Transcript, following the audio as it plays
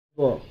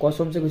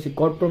कसम से कइছি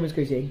God promise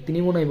कइছি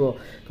একদিনই মনাইবো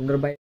তোমরা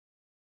ভাই।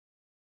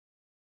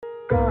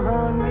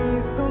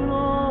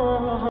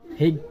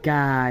 Hey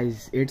guys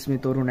it's me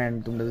Tarun and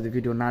তোমরা যদি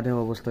ভিডিও না দেখো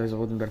অবস্থা হয়ে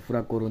যাবে তোমরা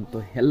পুরো করুন। তো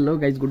hello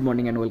guys, good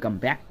morning and welcome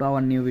back to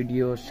our new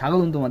video.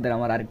 স্বাগতম তোমাদের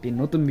আমার আরেকটি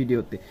নতুন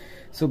ভিডিওতে।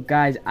 সো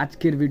গাইস,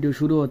 আজকের ভিডিও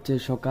শুরু হচ্ছে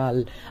সকাল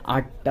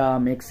 8টা,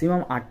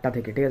 ম্যাক্সিমাম 8টা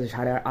থেকে, ঠিক আছে?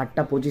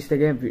 8:25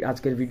 থেকে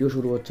আজকের ভিডিও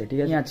শুরু হচ্ছে, ঠিক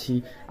আছে? আছি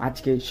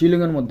আজকে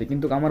শিলংয়ের মধ্যে,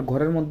 কিন্তু আমার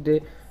ঘরের মধ্যে,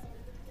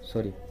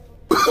 সরি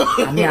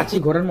আমি আছি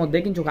ঘরের মধ্যে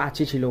কিন্তু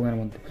আছি শিলংয়ের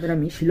মধ্যে।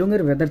 আমি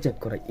শিলংয়ের ওয়েদার চেক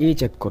করাই, এই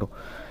চেক করো,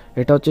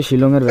 এটা হচ্ছে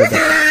শিলংয়ের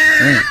ওয়েদার।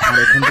 হ্যাঁ, আর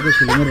এখান থেকে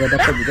শিলংয়ের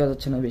ওয়েদারটা বোঝা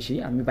যাচ্ছে না বেশি,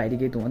 আমি বাইরে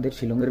গিয়ে তোমাদের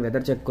শিলংয়ের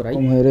ওয়েদার চেক করাই।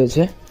 কম হয়ে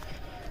রয়েছে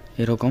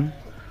এরকম,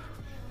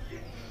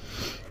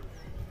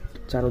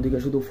 চারদিকে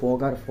শুধু ফগ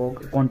আর ফগ।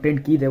 কন্টেন্ট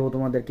কি দেবো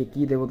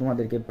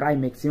তোমাদেরকে প্রায়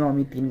ম্যাক্সিমাম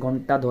আমি 3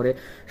 ঘন্টা ধরে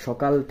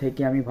সকাল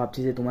থেকে আমি ভাবছি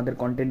যে তোমাদের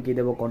কন্টেন্ট কি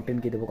দেবো,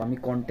 আমি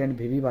কন্টেন্ট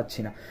ভেবেই পাচ্ছি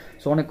না।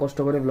 সো অনেক কষ্ট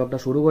করে ব্লগটা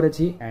শুরু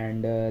করেছি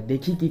অ্যান্ড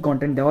দেখি কি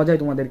কন্টেন্ট দেওয়া যায়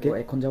তোমাদেরকে।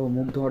 এখন যাবো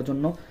মুখ ধোয়ার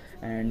জন্য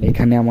অ্যান্ড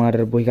এখানে আমার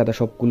বই খাতা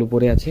সবগুলো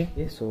পড়ে আছে।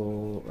 সো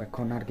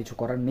এখন আর কিছু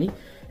করার নেই।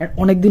 অ্যান্ড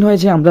অনেকদিন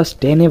হয়েছে আমরা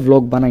স্ট্যানে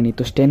ব্লগ বানাইনি,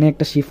 তো স্ট্যানে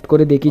একটা শিফট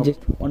করে দেখি, যে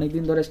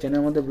অনেকদিন ধরে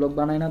স্ট্যানের মধ্যে ব্লগ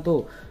বানাই না, তো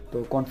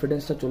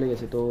কনফিডেন্সটা চলে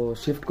গেছে, তো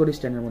শিফট করি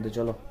স্ট্যানের মধ্যে।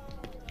 চলো।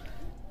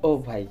 ও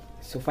ভাই,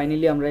 সো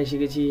ফাইনালি আমরা এসে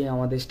গেছি,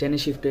 আমাদের স্ট্যান্ডে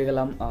শিফট হয়ে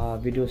গেলাম,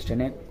 ভিডিও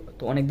স্ট্যান্ডে।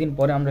 তো অনেকদিন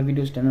পরে আমরা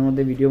ভিডিও স্ট্যান্ডের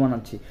মধ্যে ভিডিও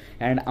বানাচ্ছি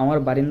অ্যান্ড আমার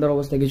বারিন্দার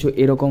অবস্থা কিছু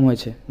এরকম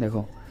হয়েছে।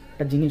 দেখো,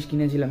 একটা জিনিস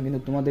কিনেছিলাম কিন্তু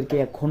তোমাদেরকে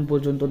এখন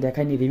পর্যন্ত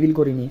দেখাইনি, রিভিল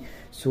করিনি।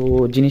 সো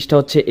জিনিসটা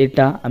হচ্ছে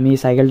এটা, আমি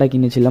সাইকেলটা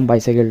কিনেছিলাম,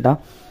 বাইসাইকেলটা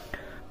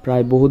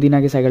প্রায় বহুদিন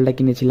আগে সাইকেলটা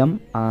কিনেছিলাম।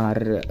 আর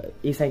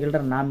এই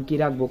সাইকেলটার নাম কি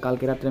রাখবো,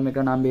 কালকে রাত্রে আমি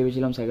একটা নাম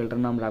ভেবেছিলাম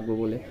সাইকেলটার নাম রাখবো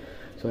বলে।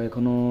 সো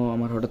এখনও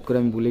আমার হঠাৎ করে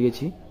আমি ভুলে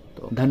গেছি।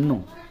 তো ধন্য,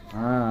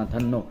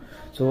 ধন্য।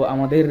 সো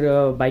আমাদের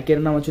বাইকের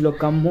নাম ছিল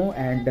কাম্য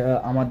অ্যান্ড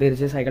আমাদের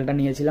যে সাইকেলটা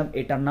নিয়েছিলাম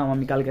এটার নাম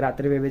আমি কালকে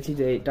রাত্রে ভেবেছি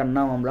যে এটার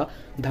নাম আমরা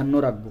ধান্য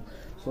রাখবো।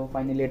 সো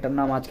ফাইনালি এটার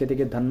নাম আজকে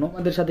থেকে ধান্য।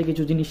 আমাদের সাথে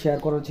কিছু জিনিস শেয়ার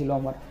করার ছিল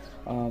আমার।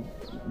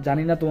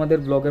 জানি না তোমাদের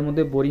ব্লগের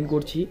মধ্যে বোরিং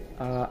করছি,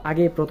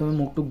 আগে প্রথমে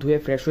মুখটুক ধুয়ে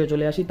ফ্রেশ হয়ে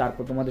চলে আসি,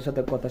 তারপর তোমাদের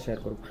সাথে কথা শেয়ার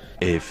করবো।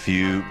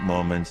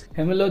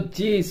 হ্যালো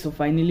জি, সো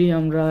ফাইনালি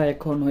আমরা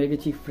এখন হয়ে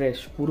গেছি ফ্রেশ,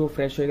 পুরো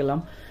ফ্রেশ হয়ে গেলাম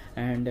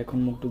অ্যান্ড এখন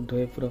মুখটুক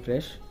ধুয়ে পুরো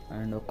ফ্রেশ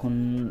অ্যান্ড এখন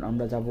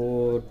আমরা যাব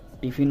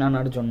টিফিন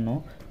আনার জন্য,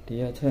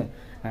 ঠিক আছে?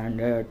 অ্যান্ড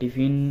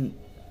টিফিন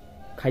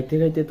খাইতে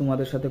খাইতে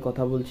তোমাদের সাথে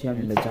কথা বলছি।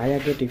 আমি যাই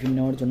আগে টিফিন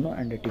নেওয়ার জন্য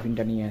অ্যান্ড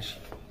টিফিনটা নিয়ে আসি।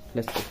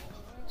 Let's go.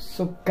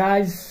 সো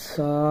গাইস,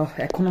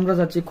 এখন আমরা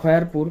যাচ্ছি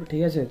খয়ারপুর,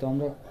 ঠিক আছে? তো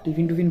আমরা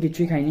টিফিন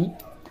কিছুই খাইনি,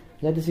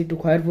 যাইতেছি একটু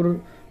খয়ারপুর,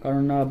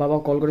 কারণ বাবা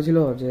কল করেছিল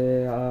যে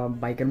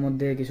বাইকের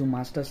মধ্যে কিছু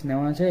মাছ টাছ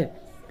নেওয়া আছে,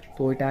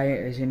 তো ওইটা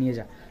এসে নিয়ে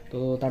যা। তো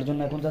তার জন্য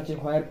এখন যাচ্ছি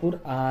খয়ারপুর।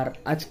 আর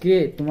আজকে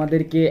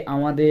তোমাদেরকে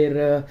আমাদের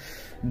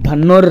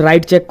ধান্যর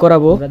রাইড চেক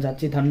করাবো। আমরা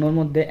যাচ্ছি ধান্যর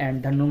মধ্যে অ্যান্ড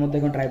ধান্যর মধ্যে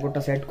এখন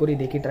ট্রাইপডটা সেট করি,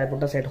 দেখি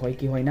ট্রাইপডটা সেট হয়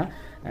কি হয় না,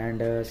 অ্যান্ড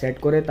সেট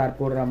করে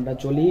তারপর আমরা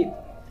চলি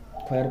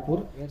খয়ারপুর,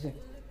 ঠিক আছে?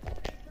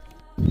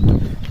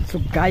 সো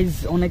গাইজ,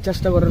 অনেক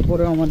চেষ্টা করার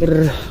পরে আমাদের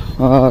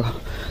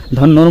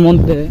ধান্যর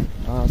মধ্যে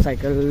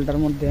সাইকেলটার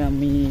মধ্যে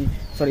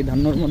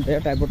ধান্যর মধ্যে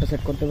ট্রাইপডটা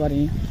সেট করতে পারি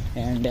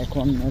অ্যান্ড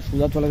এখন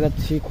সোজা চলে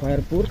যাচ্ছি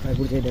খয়ারপুর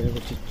যেয়ে দেখা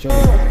করছি।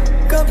 চলো।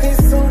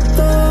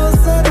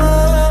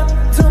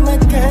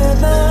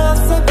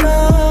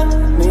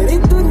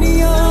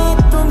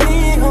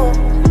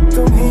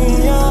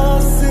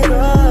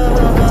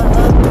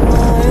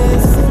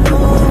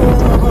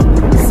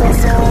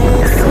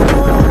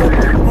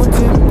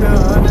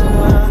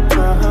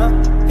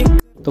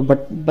 तो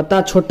बता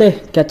छोटे,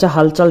 क्या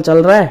हालचाल चल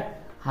रहा है?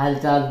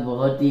 हालचाल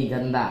बहुत ही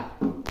गंदा।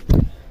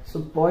 সো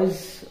বয়েজ,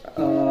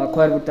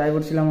 খয়ারপুর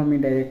ট্রাইপড ছিলাম আমি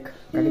ডাইরেক্ট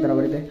কাকিতারা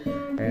বাড়িতে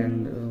অ্যান্ড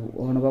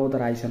ওখানে বাবু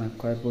তারা আইসে না,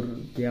 খয়ারপুর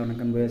গিয়ে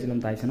অনেকক্ষণ বসেছিলাম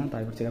তাই আইসে না,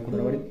 তারপর ছিল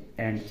কাকুতারা বাড়ি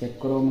অ্যান্ড চেক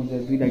করো মধ্যে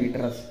 2টা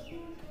গিটার আছে,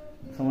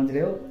 সমাজ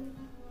রেও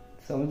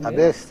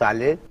আবে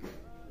সালে।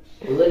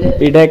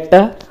 এটা একটা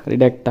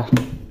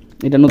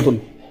এটা নতুন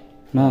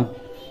না,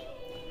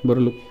 বড়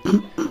লোক।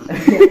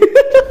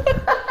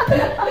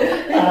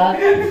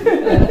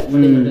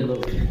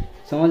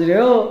 समझ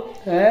रहे हो?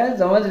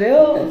 समझ रहे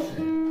हो?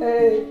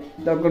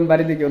 তখন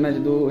বাড়িতে কেউ না,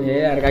 শুধু হে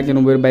আর একজন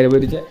বাইরে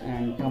বেরিয়েছে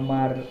অ্যান্ড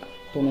আমার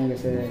তনু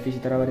গেছে পিসি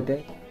তারা বাড়িতে।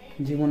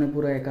 জীবনে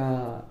পুরো একা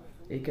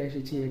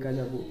এসেছি, একা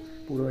যাবো,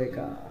 পুরো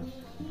একা।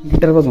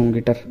 গিটার বাজাবো,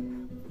 গিটার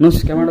নোস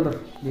ক্যামেরাটা ধর,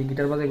 যে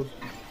গিটার বাজাই।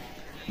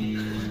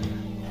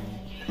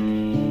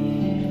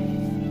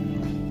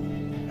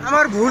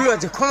 আমার ভুল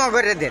হয়েছে, ক্ষমা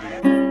করে দেন।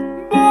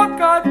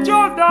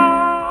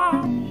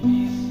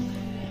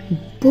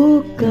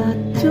 Boca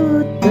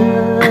chota.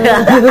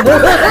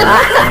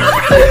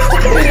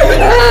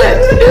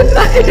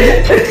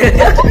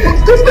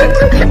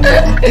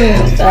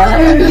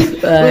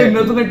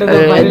 নতুন একটা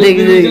বালের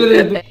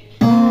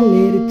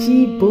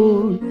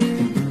জীবন,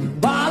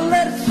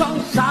 বালের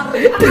সংসার,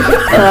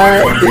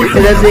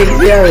 এটা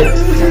দেখতে হবে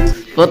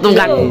প্রথম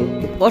গান।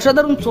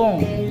 অসাধারণ সং।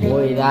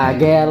 ওইরা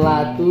গেলা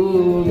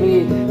তুমি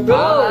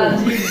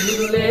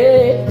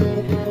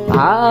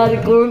আর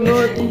কোন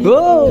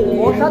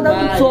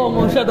অসাধারণ সং,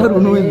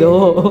 অসাধারণ হইল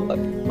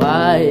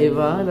ভাই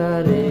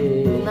বানারে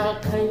না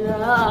খাইলা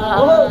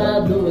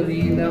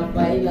দড়ি না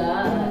পাইলা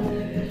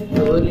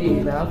দড়ি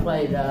না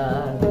পাইলা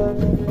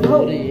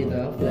দড়ি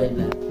না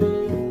পাইলা।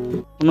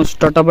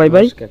 টাটা বাই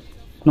বাই,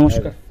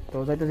 নমস্কার। তো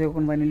যাইতেছি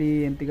এখন ফাইনালি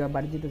এমতিকা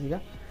বাড়ি যেতেছি গা,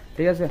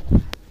 ঠিক আছে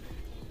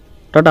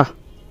টাটা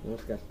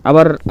নমস্কার।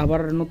 আবার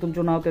আবার নতুন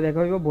চুনাওতে দেখা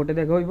হইব, ভোটে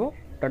দেখা হইব,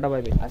 টাটা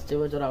বাই বাই। আসছে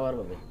বছর আবার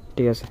হবে,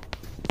 ঠিক আছে।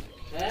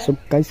 সো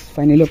গাইস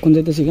ফাইনালি এখন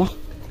যাইতেছি গা।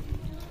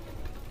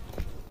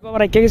 বাবা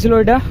রেখে গেছিল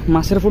এটা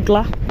মাছের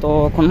ফুটলা, তো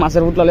এখন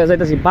মাছের ফুটলা লিয়ে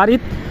যাইতেছি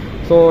বাড়িত।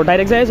 তো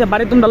ডাইরেক্ট যাইছে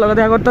বাড়ির, তোমরা লগে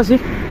দেখা করতেছি।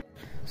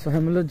 সো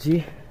আমি বললো জি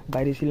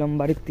বাইরে ছিলাম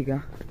বাড়ির থেকে,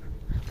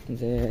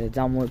 যে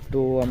যাবো একটু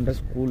আমরা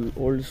স্কুল,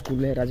 ওল্ড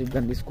স্কুলে, রাজীব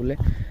গান্ধী স্কুলে।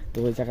 তো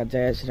ওই জায়গায়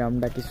যাই আসে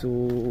আমরা কিছু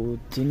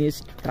জিনিস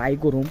ট্রাই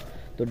করুম।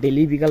 তো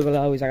ডেলি বিকালবেলা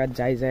ওই জায়গায়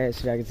যাই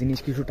জিনিস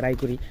কিছু ট্রাই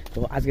করি। তো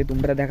আজকে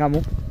তোমরা দেখামো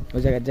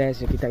ওই জায়গায় যাই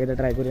আসে কিতা কিতা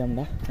ট্রাই করি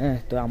আমরা। হ্যাঁ,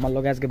 তো আমার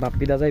লগে আজকে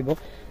বাপ্পিদা যাইব।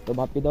 তো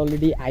বাপ্পিদা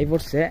অলরেডি আই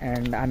পড়ছে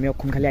অ্যান্ড আমি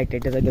এখন খালি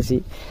আইটা যাইতেছি,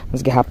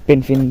 আজকে হাফ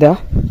প্যান্ট ফিন দেওয়া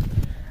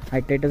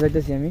আইটা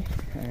যাইতেছি আমি।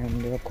 অ্যান্ড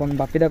এখন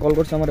বাপ্পিদা কল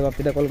করছে আমার,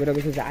 বাপ্পিদা কল করে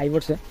গেছে যে আই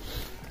পড়ছে।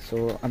 সো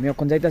আমি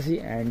এখন যাইতেছি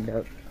অ্যান্ড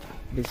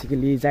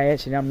বেসিক্যালি যাই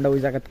আসে আমরা ওই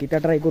জায়গায় কিতা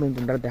ট্রাই করুন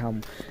তোমরা দেখাম।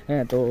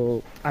 হ্যাঁ, তো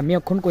আমি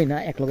এখন কই না,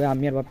 একলগে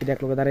আমি আর বাপ্পিদা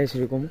একলগে দাঁড়াই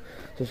সেরকম।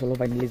 তো চলো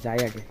ফাইনালি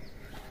যাই আগে।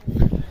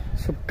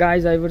 সো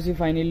গাইজ আই পড়ছি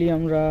ফাইনালি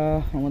আমরা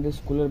আমাদের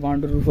স্কুলের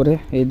বাউন্ডারির উপরে,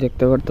 এই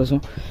দেখতে পারতেছো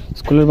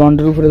স্কুলের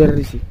বাউন্ডারির উপরে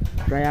দাঁড়িয়েছি।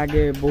 প্রায়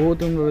আগে বহুত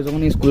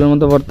যখন স্কুলের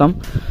মধ্যে পড়তাম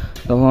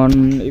তখন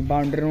এই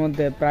বাউন্ডারির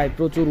মধ্যে প্রায়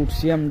প্রচুর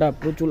উঠছি আমরা,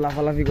 প্রচুর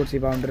লাফালাফি করছি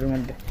বাউন্ডারির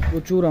মধ্যে,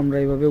 প্রচুর আমরা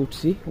এইভাবে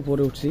উঠছি,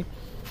 উপরে উঠছি।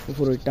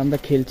 উপরে উঠতে আমরা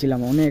খেলছিলাম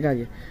অনেক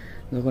আগে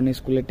যখন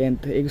স্কুলে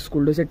 10th, এই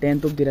স্কুলটা হচ্ছে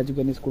 10th অব্দি রাজীব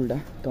গান্ধী স্কুলটা।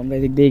 তো আমরা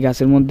এদিক দিয়ে এই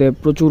গাছের মধ্যে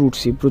প্রচুর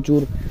উঠছি, প্রচুর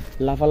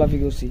লাফালাফি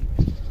করছি।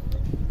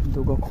 কিন্তু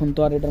কখন তো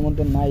আর এটার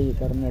মধ্যে নাই,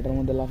 কারণ এটার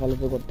মধ্যে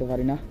লাফালাফি করতে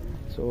পারি না।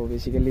 সো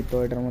বেসিক্যালি তো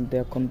এটার মধ্যে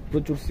এখন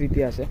প্রচুর স্মৃতি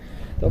আছে।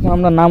 তখন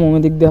আমরা নাম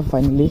দিক দিয়ে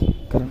ফাইনালি,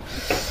 কারণ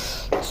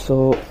সো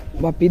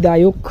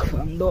বাপিদায়ক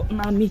আমরা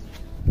নামি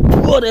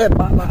ওরে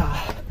বাবা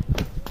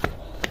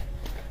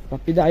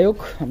বাপিদায়ক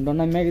আমরা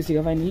নামে গেছি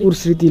ফাইনালি। প্রচুর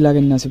স্মৃতি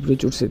লাগেন না আছে,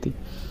 প্রচুর স্মৃতি।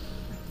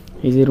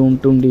 এই যে রুম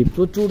টুম ডি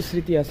প্রচুর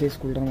স্মৃতি আছে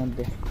স্কুলটার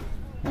মধ্যে।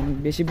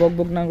 বেশি বক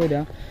বক না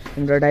কইরা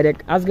তোমরা ডাইরেক্ট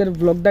আজকের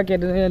ব্লগটা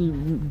কেটে,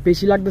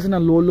 বেশি লাগতেছে না,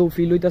 লো লো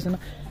ফিল হইতেছে না,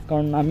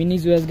 কারণ আমি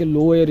নিজে আজকে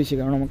লো হয়ে রয়েছি।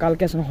 কারণ আমার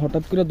কালকে আসলে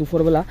হঠাৎ করে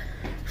দুপুরবেলা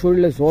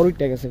শরীরে জ্বর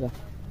উঠে গেছে,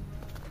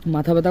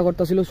 মাথা ব্যথা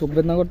করতেছিল, চোখ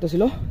বেদনা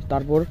করতেছিল।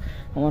 তারপর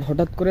আমার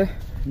হঠাৎ করে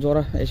জ্বর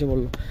এসে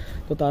বললো।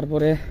 তো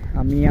তারপরে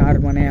আমি আর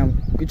মানে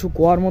কিছু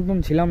কোয়ার মতন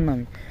ছিলাম না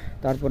আমি।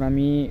 তারপর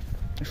আমি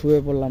শুয়ে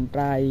পড়লাম,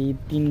 প্রায়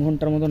 3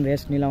 ঘন্টার মতন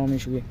রেস্ট নিলাম আমি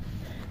শুয়ে।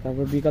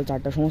 তারপর বিকাল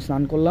 4টার সময়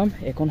স্নান করলাম।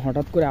 এখন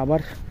হঠাৎ করে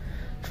আবার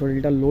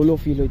শরীরটা লো লো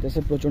ফিল হইতেছে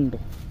প্রচণ্ড।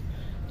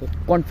 তো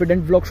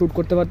কনফিডেন্ট ব্লগ শ্যুট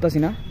করতে পারতেছি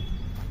না,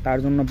 তার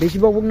জন্য বেশি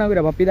বকবক না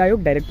করে বাপ্পিদা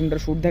আয়ুক ডাইরেক্ট তোমরা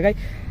শ্যুট দেখাই।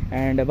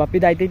 অ্যান্ড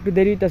বাপ্পিদা আইতে একটু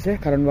দেরি হইতেছে,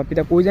 কারণ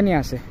বাপ্পিদা কই জানি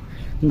আসে।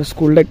 তোমরা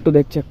স্কুলটা একটু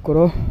চেক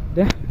করো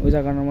ওই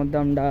জায়গার মধ্যে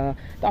আমরা।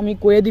 তো আমি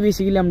কয়ে দিই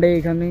বেসিক্যালি আমরা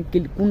এখানে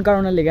কোন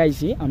কারণে লেগে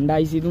আইছি। আমরা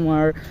আইছি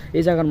তোমার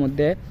এই জায়গার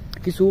মধ্যে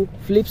কিছু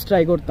ফ্লিপস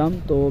ট্রাই করতাম।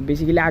 তো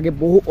বেসিক্যালি আগে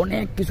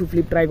অনেক কিছু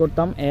ফ্লিপ ট্রাই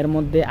করতাম, এর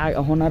মধ্যে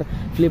এখন আর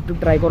ফ্লিপ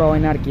ট্রাই করা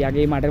হয় না আর কি। আগে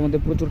এই মাঠের মধ্যে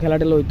প্রচুর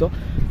খেলাটেলা হইতো,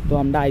 তো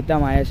আমরা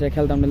আইতাম, এসে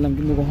খেলতাম,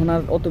 কিন্তু কখন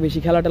আর অত বেশি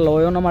খেলাটেলা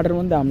হয়ও না মাঠের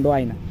মধ্যে, আমরাও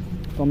আই না।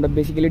 তো আমরা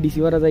বেসিক্যালি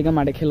ডিসিভারা জায়গা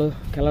মাঠে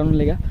খেলানোর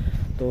লেগা।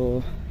 তো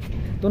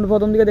তোমরা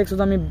প্রথম দিকে দেখছো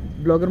তো আমি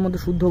ব্লগের মধ্যে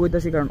শুদ্ধ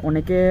হইতেছি, কারণ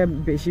অনেকে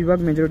বেশিরভাগ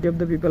মেজরিটি অফ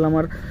দ্য পিপল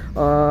আমার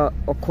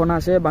অক্ষণ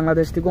আসে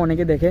বাংলাদেশ থেকে,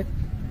 অনেকে দেখে।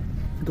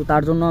 তো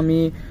তার জন্য আমি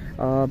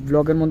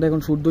ব্লগের মধ্যে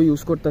এখন শুদ্ধ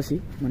ইউজ করতেছি,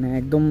 মানে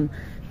একদম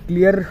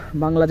ক্লিয়ার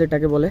বাংলা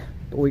যেটাকে বলে,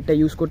 তো ওইটা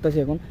ইউজ করতেছি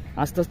এখন।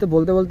 আস্তে আস্তে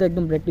বলতে বলতে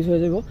একদম প্র্যাকটিস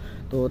হয়ে যাব।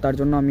 তো তার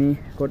জন্য আমি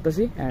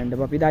করতেছি। অ্যান্ড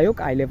বাপিদা আয়ুক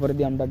আইলে পরে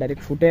দিয়ে আমরা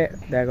ডাইরেক্ট শুটে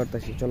দেখা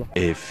করতেছি। চলো।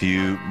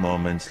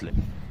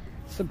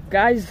 সো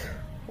গাইজ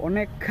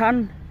অনেকক্ষণ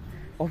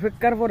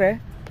অপেক্ষার পরে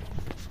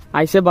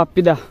আইসে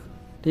বাপ্পিদা,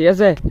 ঠিক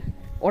আছে।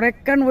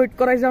 অনেকক্ষণ ওয়েট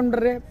করাইছে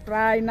আমরা,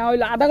 প্রায় না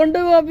হইলো আধা ঘন্টা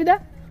হইব বাপ্পিদা।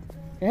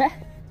 হ্যাঁ,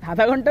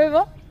 আধা ঘন্টা হইব।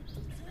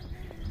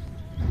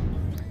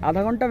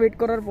 আধা ঘন্টা ওয়েট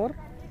করার পর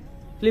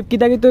ফ্লিপ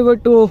কিতা কিতে হইব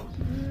একটু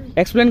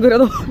এক্সপ্লেন করে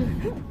দাও।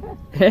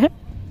 হ্যাঁ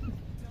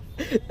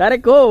তারে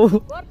কো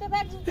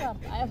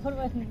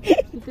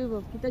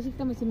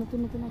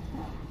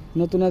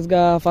নতুন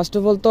আজগা ফার্স্ট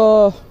অফ অল তো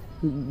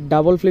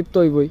ডাবল ফ্লিপ তো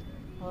হইবই,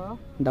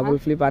 ডাবল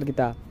ফ্লিপ আর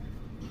কিতা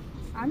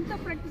আমি তো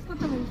প্র্যাকটিস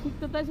করতে হবে,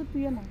 শিখতে তো আইছো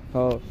তুই না।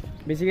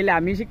 বেসিক্যালি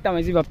আমি শিখতাম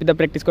আইছি, বাপ্পিদা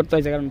প্র্যাকটিস করতে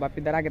হয়েছে, কারণ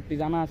বাপ্পিদার আগে তুই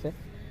জানা আছে।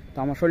 তো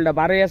আমার শরীরটা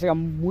বার হয়ে গেছে,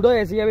 মুড়ো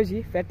হয়েছে বেশি,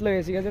 ফ্যাট লয়ে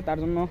গেছে, তার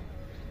জন্য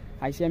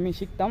আইসি আমি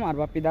শিখতাম। আর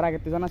বাপ্পিদার আগে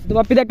তুই জানা আছে। তো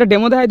বাপ্পিদা একটা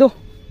ডেমো দেখাই তো।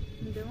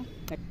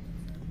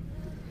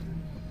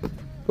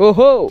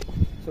 ওহো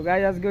সো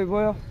গাইজ আজকে হইব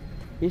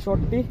এই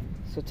শর্টটি,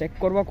 সো চেক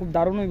করবা, খুব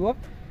দারুণ হইব।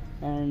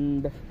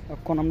 অ্যান্ড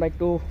এখন আমরা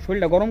একটু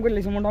শরীরটা গরম করে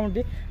লেছি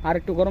মোটামুটি, আর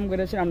একটু গরম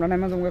করেছি। আমরা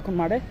নেমে যাবো এখন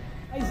মাঠে।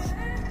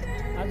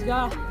 আজকে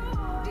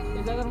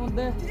এই জায়গার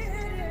মধ্যে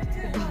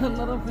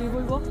ফ্লিপ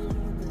হইব।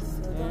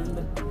 অ্যান্ড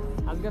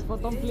আজকে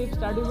প্রথম ফ্লিপ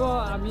স্টার্ট হইব।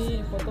 আমি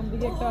প্রথম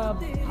দিকে একটা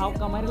হাও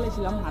কামাই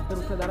লেছিলাম, হাতের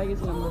উপরে দাঁড়াই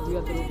গেছিলাম, জি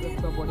হাতের উপরে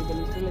একটা বডি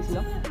ব্যালেন্স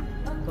লেছিলাম।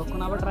 তখন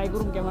আবার ট্রাই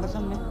করুন ক্যামেরার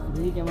সামনে,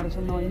 যদি ক্যামেরার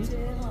সামনে হয়নি।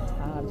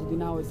 আর যদি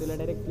না হয় তাহলে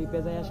ডাইরেক্ট ফ্লিপে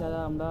যাই আসা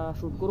আমরা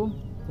শ্যুট করুন।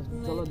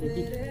 চলো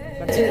দেখি।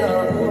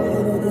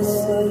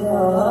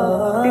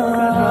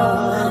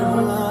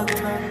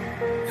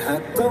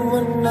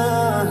 तमन्ना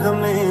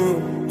हमें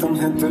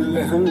तुम्हें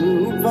दुल्हन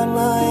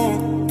बनाए,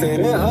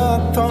 तेरे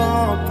हाथों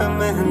पे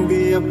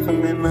मेहंदी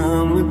अपने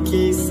नाम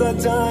की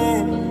सजाए,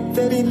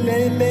 तेरी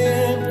ले ले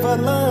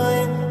पलाए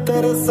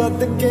तेरे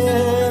सदके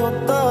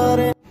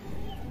उतारे।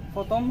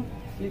 প্রথম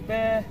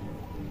স্লিপে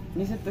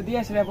নিচেতে দিয়ে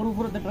আসলে এরপর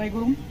উপরেতে ট্রাই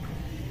করুম,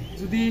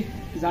 যদি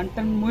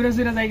জানটান ময়ূরে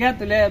জুড়ে জায়গা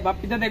তাহলে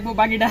বাপ্পিটা দেখবো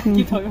বাকিটা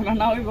কি হবে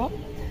না হইব।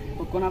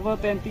 কোন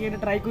আপাতত এন থেকে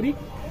ট্রাই করি,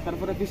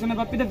 তারপরে পিছনে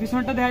বাপ্পিটা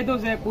পিছনটা দেখাই তো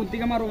যে কোন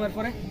দিকে মারো,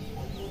 এরপরে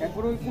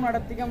এরপরে ওই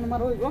কোনাটার দিকে আমরা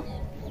মারো হইব,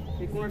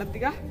 এই কোনাটার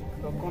দিকে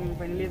তখন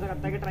ফাইনালি জায়গার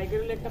থেকে ট্রাই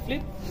করলে একটা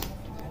ফ্লিপ।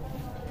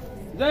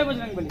 জয়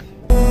বজরং বলি।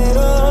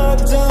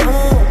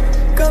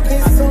 कभी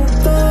सुन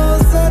तो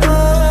जरा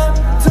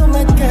जो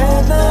मैं कह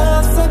ना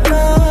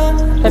सका,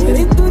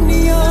 मेरी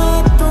दुनिया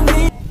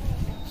तुम्ही।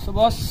 সো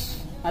বস,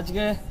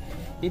 আজকে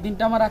এই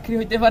দিনটা আমার আখরি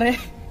হইতে পারে,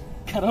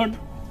 কারণ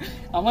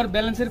আমার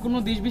ব্যালেন্সের কোনো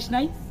দিশ বিশ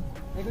নাই।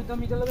 এখন তো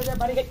আমি চলে যাই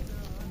বাড়ি গাই,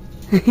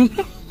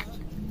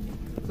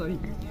 সরি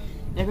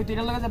এখন তো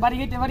এটার লগে বাড়ি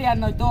গাইতে পারি, আর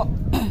নয়তো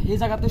এই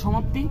জায়গাতে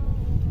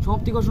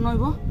সমাপ্তি ঘোষণা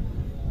হইব।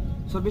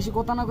 সো বেশি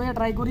কথা না কইয়া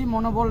ট্রাই করি,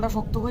 মনোবলটা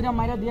শক্ত কইরা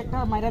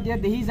মাইরা দিয়ে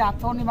দেখি যে হাত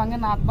পাউনি ভাঙে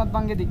না হাত পাত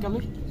ভাঙে দেখা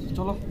লই।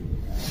 চলো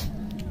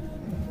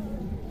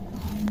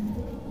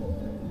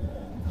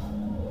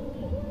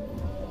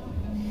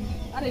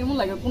আরে এমন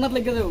লাগে কোনাত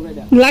লেগে যাবো,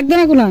 এটা লাগবে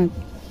না কোনাত।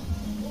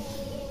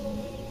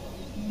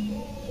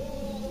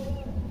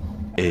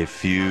 A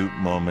few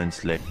moments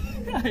later.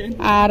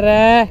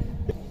 আরে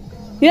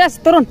ইয়েস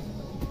তরুণ,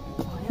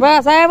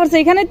 বাস আয়া পড়ছে,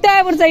 এখানে তো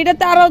আয়া পড়ছে, এটা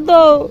তো আরো তো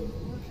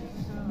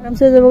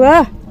আরামসে যাবো গা।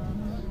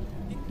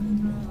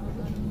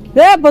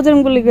 দে বজরং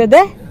বলি করে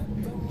দে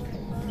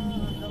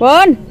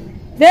কোন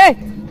দে।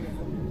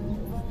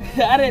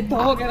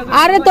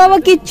 আরে তো আবার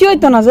কিচ্ছু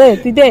হইতো না যে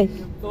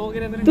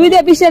তুই দে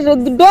বিশ্বাস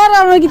ডর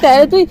আর কি তাই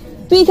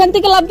তুই এখান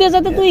থেকে লাভ দিয়ে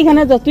যাতে তুই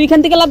এখানে যা, তুই এখান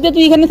থেকে লাভ দিয়ে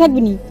তুই এখানে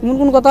থাকবি নি, এমন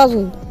কোন কথা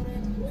আছে?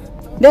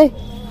 দে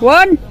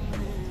 1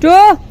 2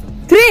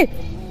 3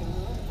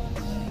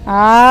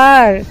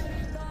 আর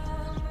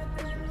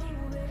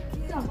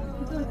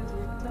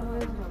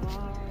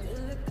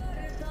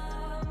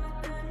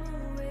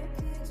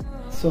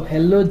সো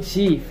হ্যালো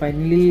জি,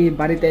 ফাইনালি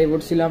বাড়িতে আই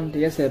পড়ছিলাম,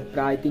 ঠিক আছে,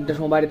 প্রায় 3টার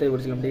সময় বাড়িতে আই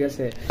পড়ছিলাম, ঠিক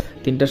আছে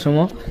 3টার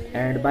সময়।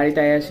 অ্যান্ড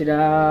বাড়িতে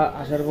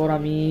আসার পর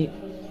আমি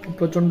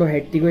প্রচণ্ড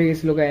হেক্টিক হয়ে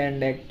গেছিলো, অ্যান্ড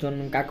একজন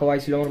কাকাও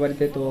আইছিল আমার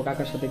বাড়িতে। তো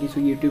কাকার সাথে কিছু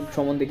ইউটিউব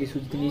সম্বন্ধে কিছু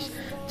জিনিস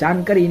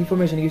জানকারি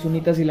ইনফরমেশন কিছু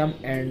নিতেছিলাম,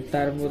 অ্যান্ড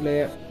তার বলে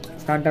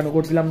স্নান টানও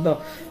করছিলাম।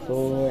 তো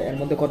এর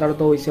মধ্যে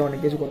কথাটা হয়েছে, অনেক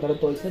কিছু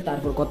কথাটা হয়েছে।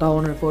 তারপর কথা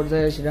হওয়ার পর যে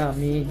সেটা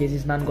আমি গেছি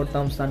স্নান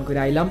করতাম, স্নান করে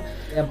আইলাম,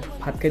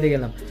 ভাত খাইতে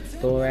গেলাম।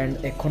 তো অ্যান্ড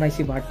এখন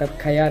আইসি ভাত টাত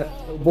খাই, আর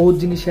বহুত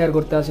জিনিস শেয়ার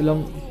করতে আসছিলাম,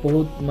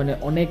 মানে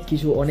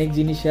অনেক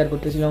জিনিস শেয়ার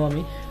করতেছিলাম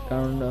আমি,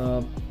 কারণ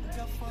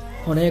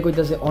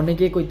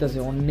অনেকে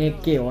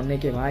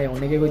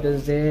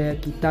কইতাছে যে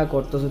কিতা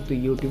করতেছ তুই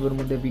ইউটিউবের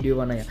মধ্যে ভিডিও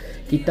বানায়,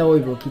 কিতা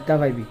হইব, কিতা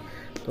পাইবি।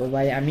 তো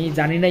ভাই আমি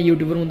জানি না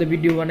ইউটিউবের মধ্যে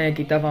ভিডিও বানায়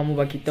কিতা পামু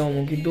বা কিতা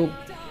পামু, কিন্তু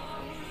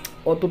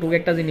অতটুকু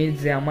একটা জিনিস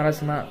যে আমার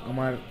আছে না,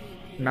 আমার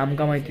নাম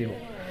কামাইতে হবে,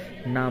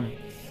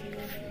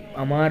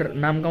 আমার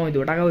নাম কামাইতে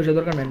হবে, টাকা পয়সা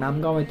দরকার নাই, নাম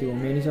কামাইতে হবে,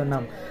 মেন হিসাবে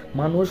নাম।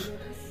 মানুষ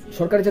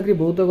সরকারি চাকরি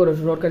বহুত করে,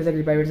 সরকারি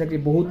চাকরি প্রাইভেট চাকরি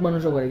বহুত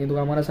মানুষও করে, কিন্তু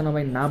আমার আছে না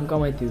ভাই নাম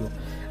কামাইতে হবে।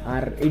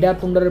 আর এটা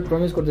তোমরা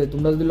প্রমিস করতে,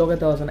 তোমরা যদি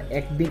লগাতে আসে না,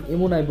 একদিন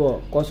এমন আইব,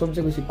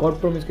 কসমসে কইছি, গড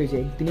প্রমিস কইছি,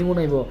 একদিন এমন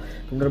আইব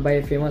তোমরা ভাই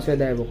ফেমাস হয়ে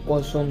দেখাইব,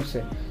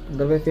 কসমসে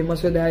তোমরা ভাই ফেমাস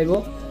হয়ে দেখাইব।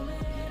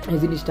 এই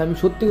জিনিসটা আমি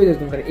সত্যি কইতেছি,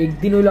 তোমরা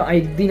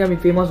একদিন আমি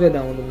ফেমাস হয়ে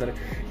দেখাবো তোমরা,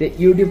 যে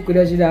ইউটিউব করে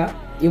সেটা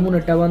এমন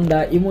একটা বান্দা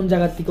এমন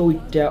জায়গার থেকে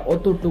ওইটা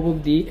অতটুকু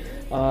অব্দি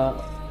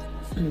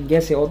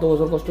গেছে, অত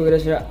বছর কষ্ট করে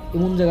সেটা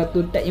এমন জায়গা তো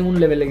এমন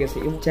লেভেলে গেছে।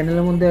 এবং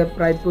চ্যানেলের মধ্যে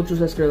প্রায় প্রচুর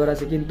সাবস্ক্রাইবার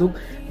আছে, কিন্তু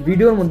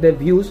ভিডিওর মধ্যে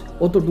ভিউজ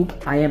অতটুক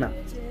আয় না।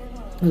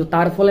 তো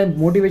তার ফলে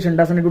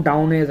মোটিভেশনটা আসলে একটু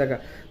ডাউন হয়ে যাবে।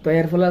 তো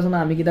এর ফলে আসলে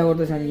আমি কিতা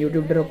করতেছি, আমি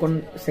ইউটিউবটা এখন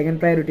সেকেন্ড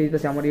প্রায়োরিটি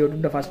দিতেছি, আমার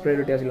ইউটিউবটা ফার্স্ট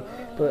প্রায়োরিটি আসলো,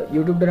 তো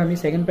ইউটিউবটা আমি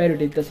সেকেন্ড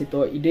প্রায়োরিটি দিতেছি। তো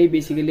এটাই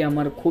বেসিক্যালি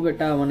আমার খুব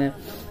একটা মানে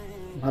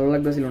ভালো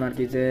লাগতেছিল না আর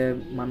কি, যে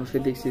মানুষকে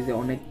দেখছি যে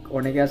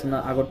অনেকে আছে না,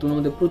 আগরতলার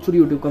মধ্যে প্রচুর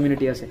ইউটিউব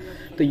কমিউনিটি আছে।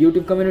 তো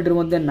ইউটিউব কমিউনিটির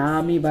মধ্যে না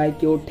আমি ভাই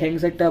কেউ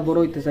ঠ্যাংস একটা বড়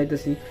হইতে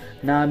চাইতেছি,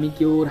 না আমি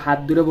কেউর হাত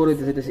ধরে বড়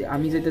হইতে চাইতেছি,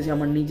 আমি চাইতেছি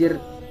আমার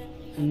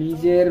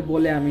নিজের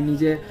বলে আমি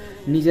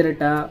নিজের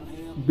একটা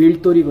বিল্ড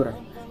তৈরি করা,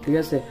 ঠিক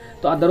আছে।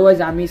 তো আদারওয়াইজ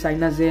আমি চাই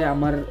না যে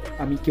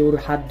আমি কেউর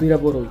হাত ধরে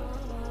বড় হই,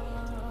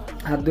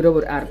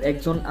 আর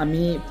একজন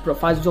আমি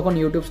ফার্স্ট যখন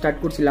ইউটিউব স্টার্ট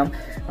করছিলাম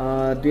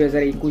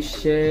 2021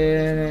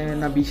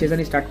 না 20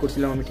 জানি স্টার্ট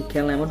করছিলাম, আমি ঠিক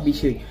খেয়াল নাই আমার,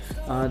 20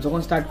 যখন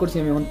স্টার্ট করছি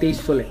আমি, এখন 23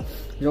 চলে,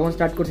 যখন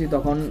স্টার্ট করছি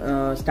তখন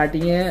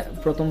স্টার্টিংয়ে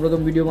প্রথম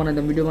ভিডিও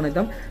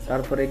বানাইতাম,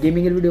 তারপরে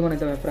গেমিংয়ের ভিডিও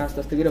বানাইতাম, তারপরে আস্তে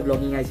আস্তে করে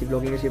ব্লগিংয়ে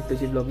শিফট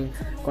হয়েছি, ব্লগিং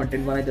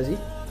কন্টেন্ট বানাইতেছি।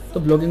 তো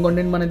ব্লগিং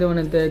কন্টেন্ট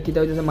বানাইতে কীটা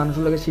হইতেছে,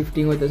 মানুষের লগে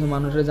শিফটিং হইতেছে,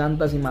 মানুষের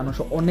জানতাছি, মানুষ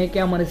অনেকে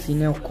আমার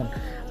চিনে। এখন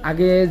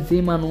আগে যে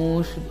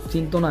মানুষ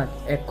চিনতো না,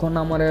 এখন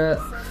আমার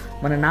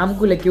মানে নাম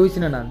কইলে কেউ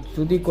চিনে না,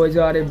 যদি কয় যে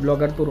আরে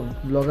ব্লগার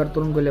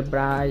তরুণ কইলে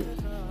প্রায়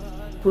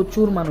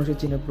প্রচুর মানুষের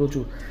চিনে,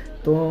 প্রচুর।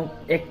 তো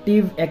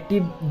অ্যাক্টিভ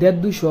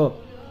 150-200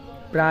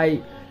 প্রায়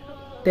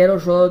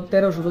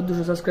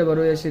 1300-1400 সাবস্ক্রাইবার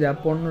হয়ে সেটা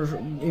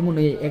 1500 এমন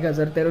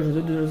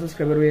 1000-1300-1400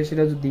 সাবস্ক্রাইবার হয়ে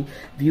সেটা যদি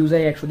ভিউজ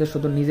হয় 100-150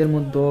 তো নিজের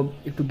মধ্যে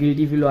একটু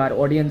গিল্টি ফিল আর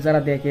অডিয়েন্স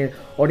যারা দেখে,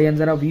 অডিয়েন্স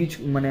যারা ভিউজ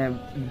মানে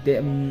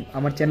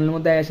আমার চ্যানেলের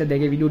মধ্যে এসে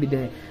দেখে ভিডিওটি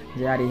দেখে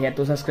যে আরে এত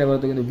সাবস্ক্রাইবার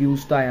তো কিন্তু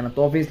ভিউজ তো আয় না, তো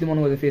অবভিয়াসলি মনে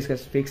করে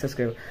ফেক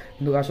সাবস্ক্রাইবার,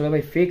 কিন্তু আসলে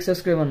ভাই ফেক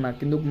সাবস্ক্রাইবার না,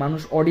 কিন্তু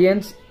মানুষ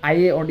অডিয়েন্স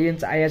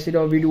আয়া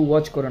সেটাও ভিডিও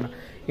ওয়াচ করে না,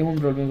 এমন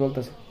প্রবলেম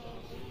বলতেছে।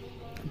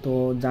 তো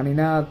জানি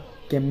না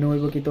কেমনে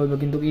হইব কি হইব,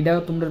 কিন্তু এটা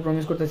তোমরা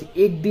প্রমিস করতেছি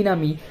একদিন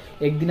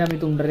আমি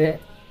তোমরা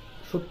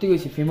সত্যি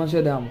কইছি ফেমাস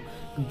হয়ে দেখাম।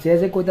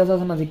 যে কইতা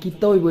চাচ্ছ না যে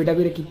কিতা হইব, এটা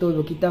করে কিতা হইব,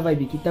 কিতা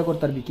পাইবি, কিতা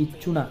করতে পারবি,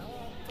 কিচ্ছু না,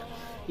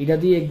 এটা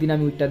দিয়ে একদিন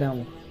আমি ওইটা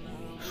দেখাবো,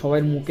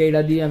 সবার মুখে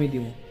এটা দিয়ে আমি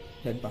দিব,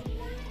 দেখবা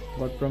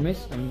গড প্রমিস,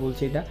 আমি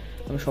বলছি এটা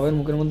আমি সবার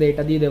মুখের মধ্যে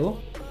এটা দিয়ে দেব।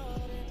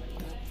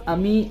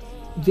 আমি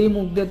যে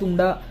মুখ দিয়ে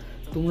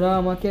তোমরা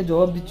আমাকে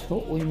জবাব দিচ্ছ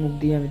ওই মুখ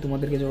দিয়ে আমি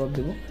তোমাদেরকে জবাব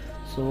দেবো।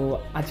 সো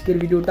আজকের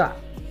ভিডিওটা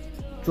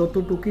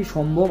যতটুকুই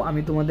সম্ভব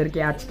আমি তোমাদেরকে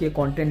আজকে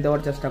কন্টেন্ট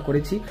দেওয়ার চেষ্টা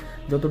করেছি,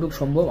 যতটুকু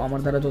সম্ভব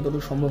আমার দ্বারা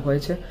যতটুকু সম্ভব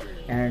হয়েছে।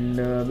 অ্যান্ড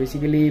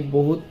বেসিক্যালি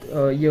বহুত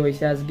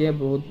হয়েছে, আজকে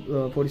বহুত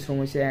পরিশ্রম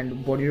হয়েছে অ্যান্ড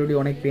বডি টডি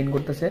অনেক পেন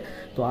করতেছে।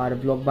 তো আর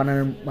ব্লগ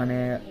বানানোর মানে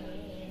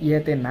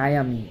ইয়েতে নাই,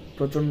 আমি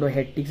প্রচণ্ড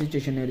হেডটিক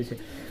সিচুয়েশনে রয়েছে,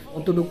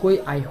 অতটুকুই।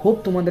 আই হোপ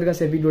তোমাদের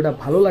কাছে ভিডিওটা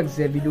ভালো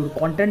লাগছে, ভিডিওর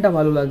কন্টেন্টটা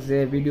ভালো লাগছে,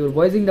 ভিডিওর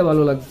ভয়েসিংটা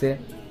ভালো লাগছে,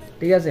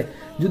 ঠিক আছে?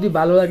 যদি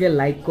ভালো লাগে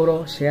লাইক করো,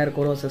 শেয়ার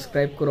করো,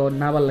 সাবস্ক্রাইব করো,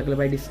 না ভালো লাগলে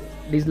ভাই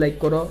ডিসলাইক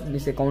করো,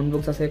 নিচে কমেন্ট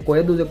বক্স আছে,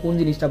 কয়ে দো যে কোন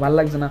জিনিসটা ভালো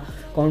লাগছে না,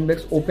 কমেন্ট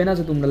বক্স ওপেন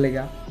আছে তোমরা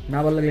লেগা, না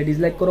ভালো লাগলে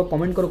ডিসলাইক করো,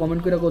 কমেন্ট করে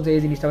রাখো যে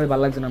এই জিনিসটা ভাই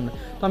ভালো লাগছে না আমরা,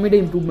 তো আমি এটা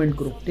ইমপ্রুভমেন্ট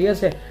করো, ঠিক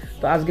আছে?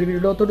 তো আজকের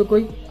ভিডিওটা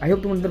অতটুকুই, আই হোপ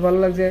তোমাদের ভালো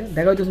লাগছে,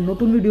 দেখা হচ্ছে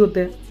নতুন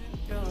ভিডিওতে,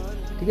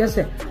 ঠিক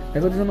আছে?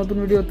 দেখা হচ্ছে নতুন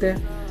ভিডিওতে,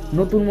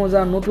 নতুন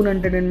মজা, নতুন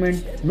এন্টারটেনমেন্ট,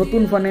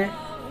 নতুন ফানে।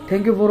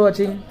 Thank you for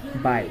watching,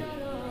 by.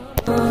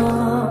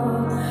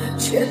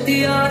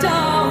 ਛੇਤੀਆ ਜਾ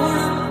ਹੁਣ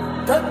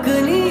ਤੱਕ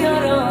ਨਹੀਂ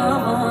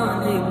ਆਰਾਮ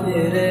ਨੇ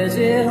ਤੇਰੇ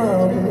ਜਿਹਾ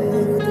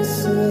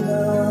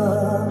ਦਸਦਾ